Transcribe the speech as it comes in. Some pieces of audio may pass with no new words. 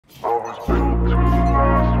I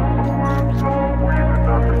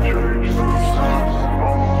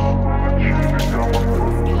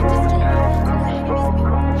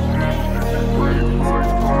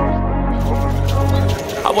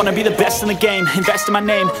wanna be the best in the game, invest in my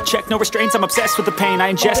name. Check no restraints, I'm obsessed with the pain.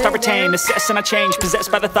 I ingest, I retain, assess and I change.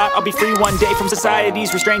 Possessed by the thought I'll be free one day from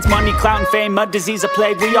society's restraints. Money, clout and fame, mud, disease, a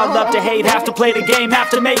plague. We all love to hate, have to play the game, have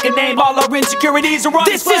to make a name. All our insecurities are on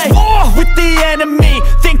display. This is war with the enemy,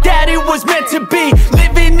 think that it was meant to be.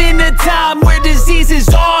 Living in a time where disease is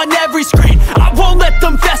on every screen. I won't let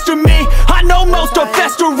them fester me, I know most are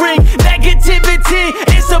festering. Negativity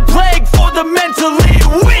is a plague for the mentally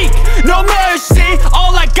weak. No mercy,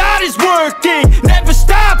 all I got is working. Never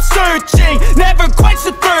stop searching, never quench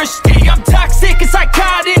the thirsty. I'm toxic and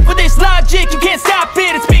psychotic, with this logic you can't stop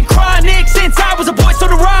it. It's been chronic since I was a boy, so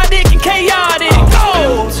neurotic and chaotic. I'm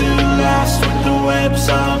built to last with the webs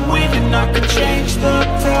I'm weaving. I could change the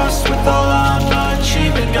past with all I'm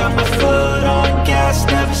achieving. Got my foot on gas,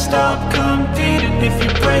 never stop competing. If you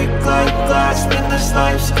break like glass, then this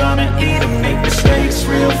life's gonna eat 'em. Make mistakes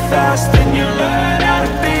real fast, then you learn how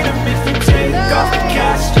to beat 'em. If you take off the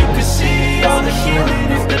cast, you can see all the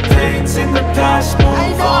healing. If the pain's in the past,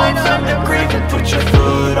 move on from the grave and put your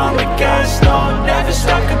foot on the gas. No, never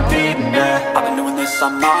stop competing, yeah. I've been doing this,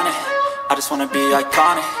 I'm on it. I just wanna be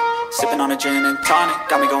iconic. Sipping on a gin and tonic,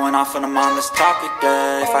 got me going off when I'm on this topic,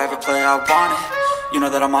 yeah. If I ever play, I want it. You know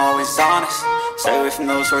that I'm always honest. Stay away from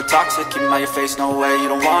those who are toxic. Keep them out your face, no way, you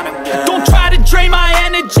don't want them, yeah. Don't try to drain my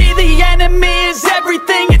energy. The enemy is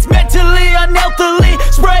everything. It's mentally, unhealthily,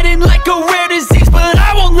 spreading like a rare disease. But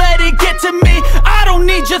I won't let it get to me. I don't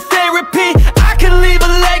need your therapy. I can leave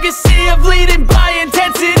a legacy of leading by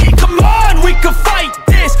intensity. Come on, we can fight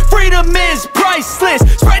this. Freedom is priceless.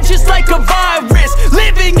 Spread just like a virus.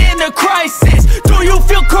 Living in a crisis. Do you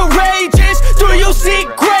feel courageous? Do you seek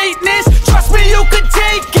greatness? Trust me, you can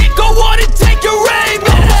take it. Go on and take your aim.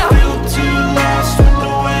 I'm built to last with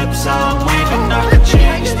the webs I'm weaving. I can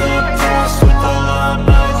change the past with all I'm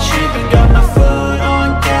achieving. Got my foot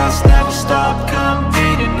on gas, never stop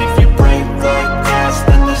competing. If you break like glass,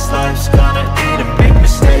 then this life's gonna eat 'em. Make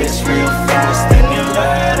mistakes real fast, then you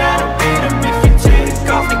learn how to beat 'em. If you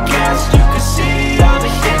take off the cast, you can see all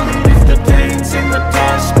the healing. If the pain's in the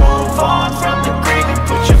past, move on from the grave and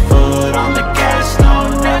put your foot on the gas. No,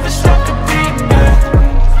 never stop competing, yeah.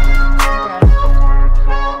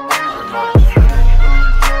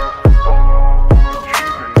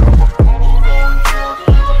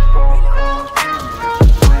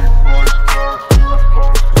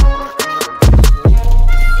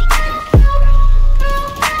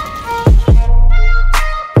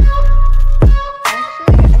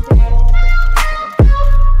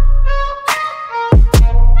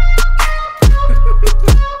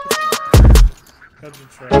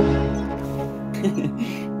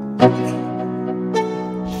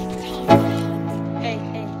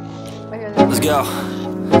 Let's go.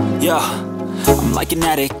 Yeah, I'm like an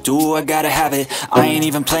addict, do I gotta have it. I ain't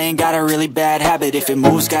even playing, got a really bad habit. If it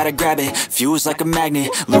moves, gotta grab it, fuse like a magnet.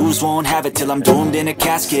 Lose, won't have it till I'm doomed in a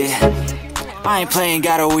casket. I ain't playing,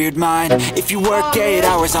 got a weird mind. If you work 8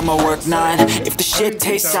 hours, I'ma work 9. If the shit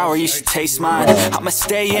tastes sour, you should taste mine. I'ma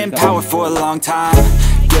stay in power for a long time.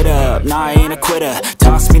 Get up, nah, I ain't a quitter.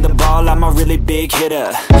 Toss me the ball, I'm a really big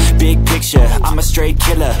hitter. Big picture, I'm a straight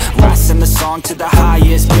killer. Rising the song to the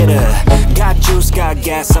highest bidder. Got juice, got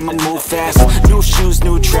gas, I'ma move fast. New shoes,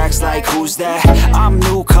 new tracks, like who's that? I'm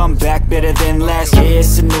new, come back, better than last. Yeah,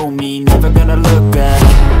 it's a new me, never gonna look back.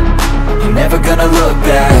 Never gonna look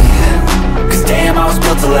back. Cause damn, I was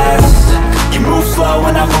built to last. You move slow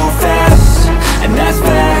and I move fast, and that's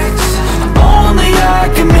facts. Only I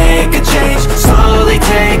can make a change. Slowly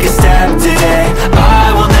take a step today.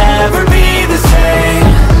 I will never be the same.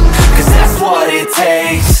 Cause that's what it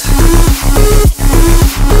takes.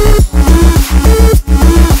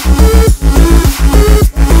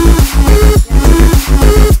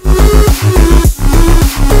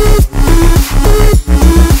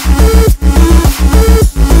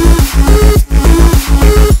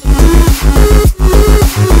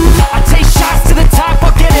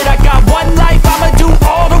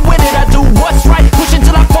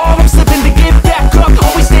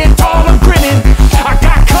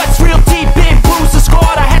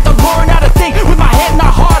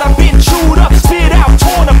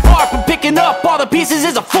 Pieces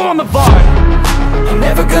is a form of art. I'm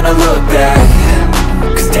never gonna look back.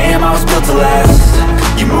 Cause damn, I was built to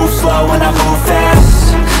last. You move slow and I move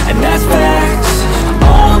fast, and that's facts.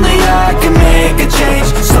 Only I can make a change.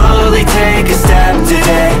 Slowly take a step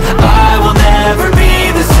today. I will never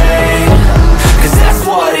be the same. Cause that's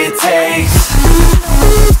what it takes.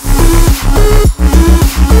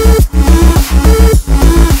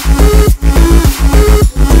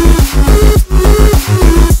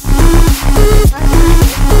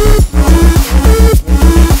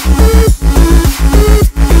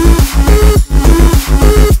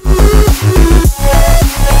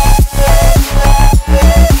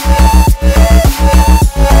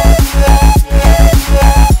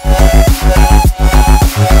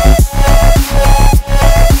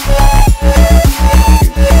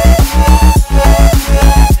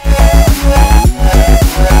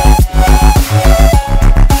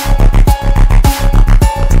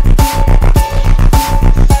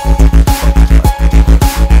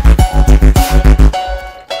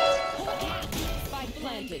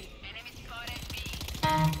 muted.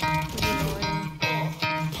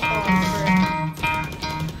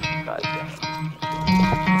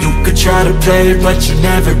 You could try to play, but you're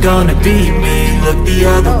never gonna beat me. Look the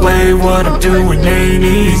other way, what I'm doing ain't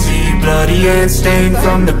easy. Bloody hands stained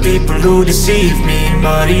from the people who deceive me.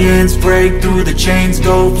 Muddy hands break through the chains,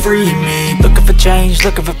 go free me. Looking for change,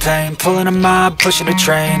 looking for pain, pulling a mob, pushing a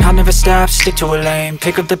train. I'll never stop, stick to a lane,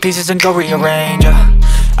 pick up the pieces and go rearrange.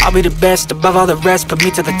 I'll be the best above all the rest, put me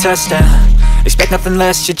to the test and expect nothing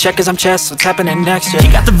less, your check is I'm chess, what's happening next, yeah.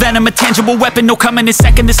 He got the venom, a tangible weapon, no coming in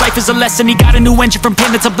second. This life is a lesson, he got a new engine from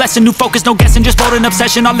pain, it's a blessing. New focus, no guessing, just bold and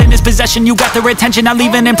obsession. All in his possession, you got their attention. I'll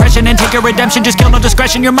leave an impression and take your redemption. Just kill, no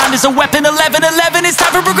discretion, your mind is a weapon. 11-11, it's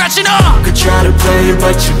time for progression, You could try to play,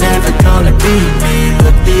 but you're never gonna beat me.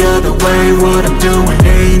 Look the other way, what I'm doing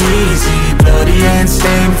ain't easy. Bloody hands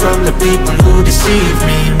stained from the people who deceive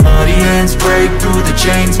me. Muddy hands break through the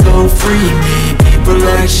chains, go free me. People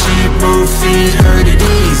like sheep move feet, hurt it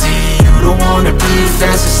easy. You don't wanna be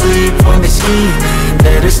fast asleep when they scheming.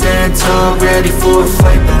 Better stand tall, ready for a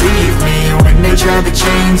fight, believe me. When they try the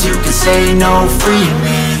chains, you can say no, free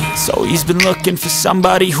me. So he's been looking for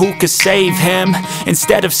somebody who could save him,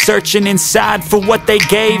 instead of searching inside for what they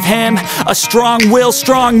gave him. A strong will,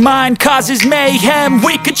 strong mind causes mayhem.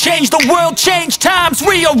 We could change the world, change times,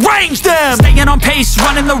 rearrange them. Staying on pace,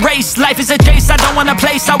 running the race. Life is a chase, I don't want a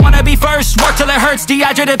place, I wanna be first. Work till it hurts,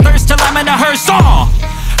 dehydrated thirst till I'm in a hearse.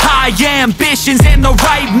 High ambitions and the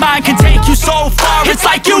right mind can take you so far. It's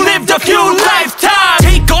like you lived a few lifetimes.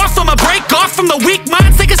 Take off from a break off from the weak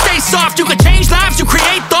minds, they can stay soft. You can change lives, you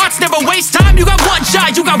create thoughts, never waste time. You got one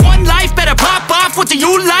shot, you got one life, better pop off. What do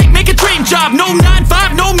you like? Make a dream job. No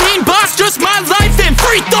 9-5, no mean boss, just my life and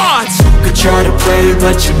free thoughts. You could try to play,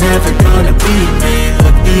 but you're never gonna beat me.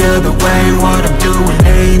 Look the other way, what I'm doing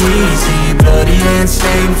ain't easy. Bloody hands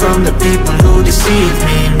stained from the people who deceive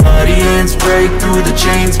me. Muddy hands break through the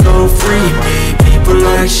chains, go free me. People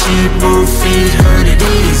like sheep move feet, hurt it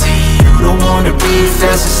easy. You don't wanna be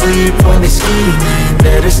fast asleep when they scheming.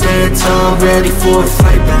 Better stand tall, ready for a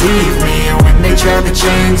fight, believe me. When they try the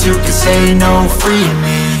chains, you can say no, free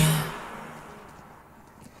me.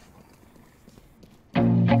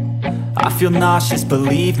 I feel nauseous,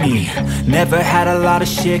 believe me. Never had a lot of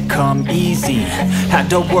shit come easy. Had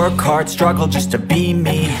to work hard, struggle just to be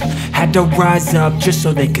me. Had to rise up just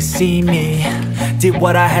so they could see me. Did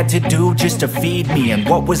what I had to do just to feed me. And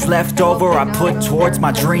what was left over I put towards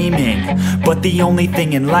my dreaming. But the only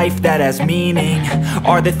thing in life that has meaning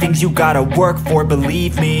are the things you gotta work for,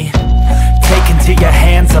 believe me. Take into your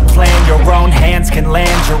hands a plan, your own hands can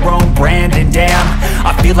land your own brand. And damn,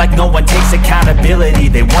 I feel like no one takes accountability.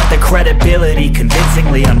 They want the credibility,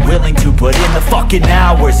 convincingly unwilling to put in the fucking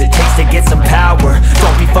hours it takes to get some power.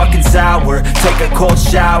 Don't be fucking sour, take a cold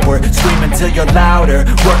shower. Scream until you're louder,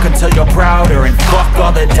 work until you're prouder. And fuck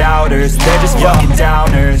all the doubters, they're just fucking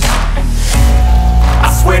downers.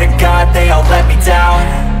 I swear to God they all let me down.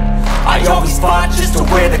 I always fought just to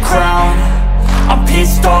wear the crown. I'm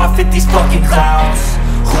pissed off at these fucking clowns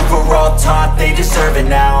who were all taught they deserve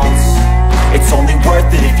an ounce. It's only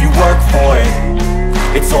worth it if you work for it.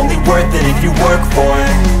 It's only worth it if you work for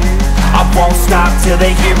it. I won't stop till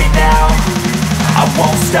they hear me now. I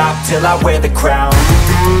won't stop till I wear the crown.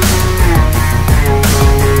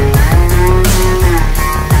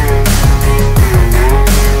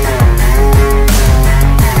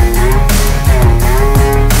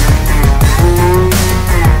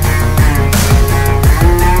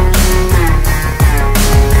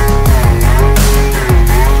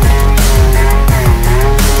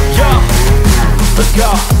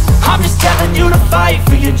 I'm just telling you to fight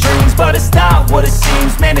for your dreams, but it's not what it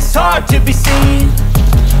seems. Man, it's hard to be seen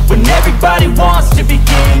when everybody wants to be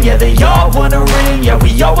king. Yeah, they all wanna ring, yeah, we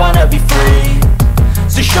all wanna be free.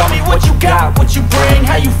 So show me what you got, what you bring.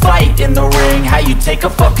 How you fight in the ring, how you take a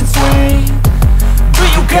fucking swing. Do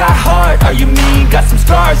you got heart, are you mean? Got some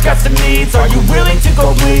scars, got some needs, are you willing to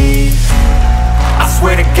go bleed? I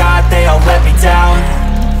swear to God they all let me down.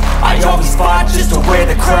 I always fought just to wear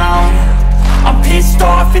the crown. I'm pissed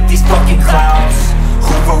off at these fucking clowns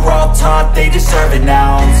who were all taught they deserve an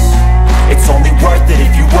ounce. It's only worth it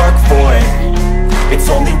if you work for it. It's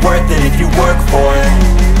only worth it if you work for it.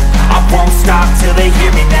 I won't stop till they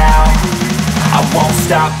hear me now. I won't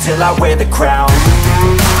stop till I wear the crown.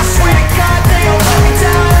 I swear to God they all let me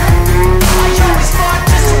down. I always fought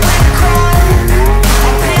just to wear the crown.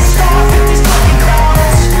 I'm pissed off at these fucking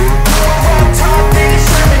clowns who were all taught they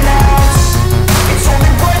deserve an ounce. It's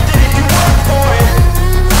only worth it if you work for it.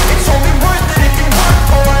 It's only worth it if you work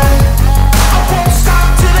for it. I won't stop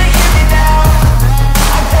till they hear me now.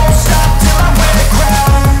 I won't stop till I wear the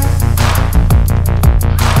crown.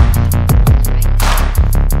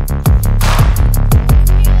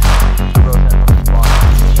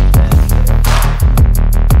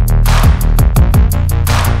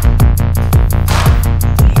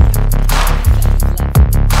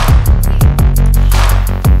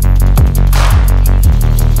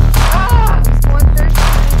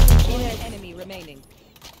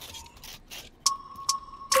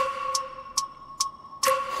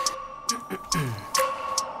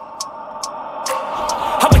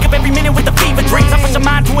 push a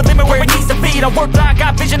mind to a limit where it needs to be. I work blind,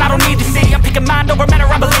 got vision I don't need to see. I'm picking mind over matter,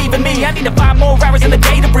 I believe in me. I need to find more hours in the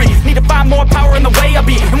day to breathe. Need to find more power in the way I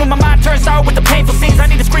be. And when my mind turns sour with the painful scenes, I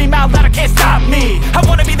need to scream out loud, I can't stop me. I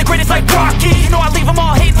wanna be the greatest like Rocky. You know I leave them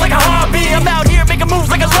all hating like a hobby. I'm out here making moves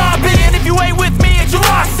like a lobby. And if you ain't with me, it's your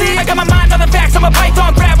loss. See, I got my mind on the facts, I'm a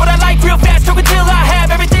python. Grab what I like real fast, choke until I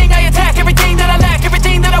have everything. I attack everything that I lack,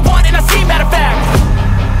 everything that I want, and I see matter of fact.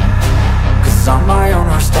 Cause I'm my own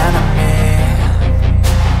worst enemy.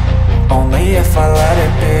 Only if I let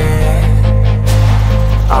it be.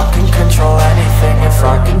 I can control anything if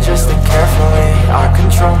I can just think carefully. I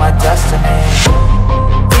control my destiny.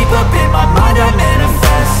 Deep up in my mind I manifest.